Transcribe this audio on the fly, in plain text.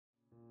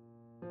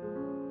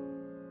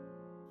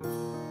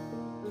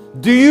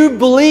Do you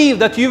believe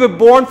that you were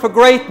born for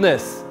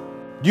greatness?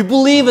 Do you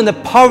believe in the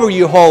power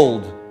you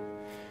hold?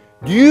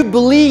 Do you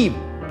believe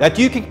that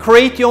you can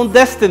create your own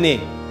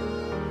destiny?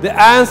 The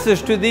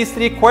answers to these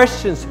three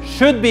questions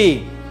should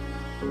be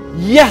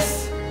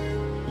yes,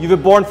 you were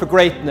born for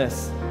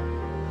greatness.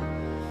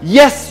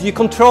 Yes, you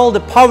control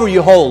the power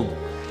you hold.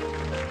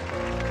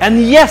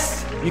 And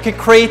yes, you can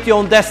create your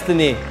own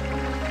destiny.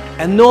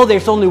 And know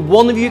there's only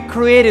one of you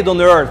created on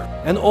earth.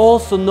 And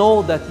also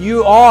know that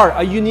you are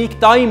a unique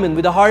diamond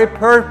with a higher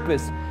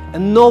purpose.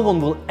 And no one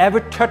will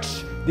ever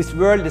touch this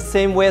world the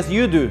same way as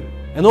you do.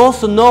 And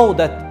also know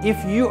that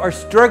if you are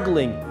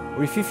struggling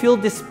or if you feel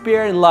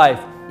despair in life,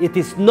 it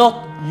is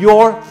not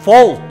your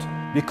fault.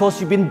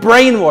 Because you've been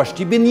brainwashed,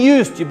 you've been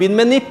used, you've been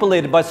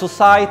manipulated by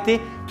society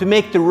to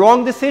make the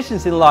wrong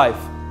decisions in life.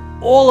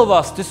 All of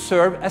us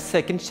deserve a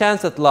second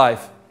chance at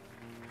life.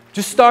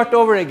 To start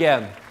over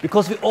again.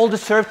 Because we all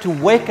deserve to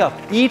wake up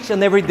each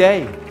and every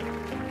day.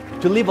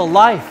 To live a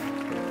life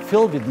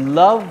filled with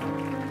love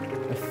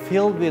and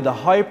filled with a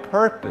higher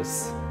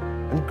purpose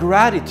and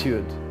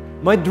gratitude.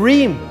 My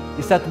dream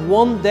is that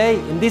one day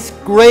in this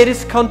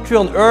greatest country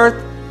on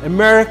earth,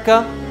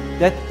 America,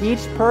 that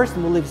each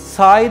person will live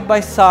side by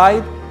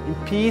side in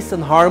peace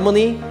and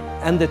harmony,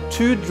 and the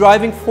two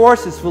driving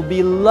forces will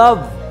be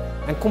love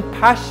and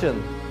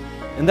compassion,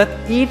 and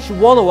that each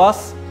one of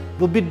us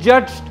will be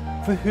judged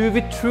for who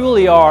we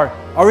truly are,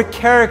 our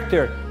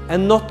character,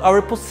 and not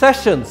our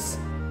possessions.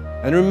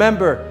 And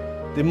remember,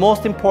 the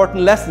most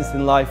important lessons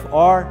in life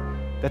are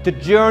that the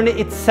journey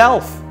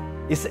itself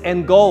is the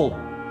end goal,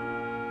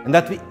 and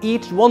that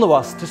each one of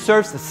us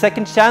deserves a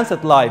second chance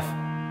at life,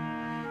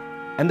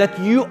 and that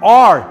you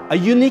are a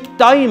unique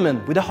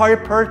diamond with a higher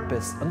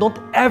purpose, and don't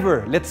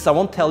ever let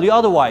someone tell you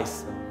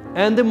otherwise.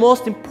 And the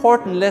most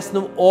important lesson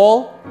of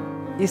all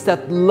is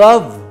that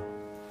love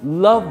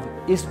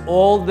is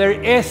all there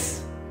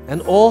is.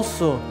 And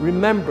also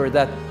remember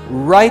that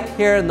right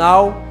here and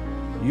now,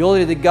 you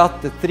already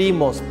got the three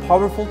most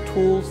powerful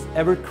tools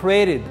ever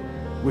created,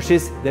 which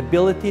is the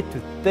ability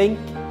to think,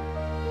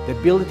 the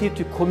ability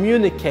to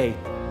communicate,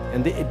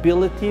 and the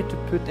ability to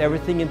put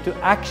everything into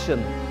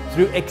action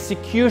through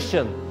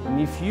execution.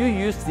 And if you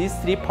use these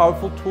three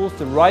powerful tools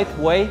the right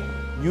way,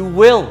 you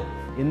will,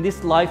 in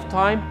this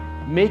lifetime,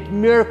 make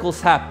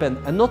miracles happen.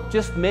 And not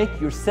just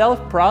make yourself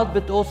proud,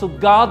 but also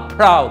God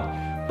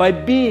proud by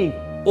being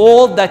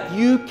all that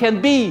you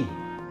can be.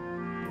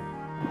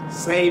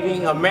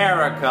 Saving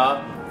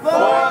America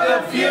for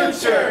the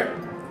future.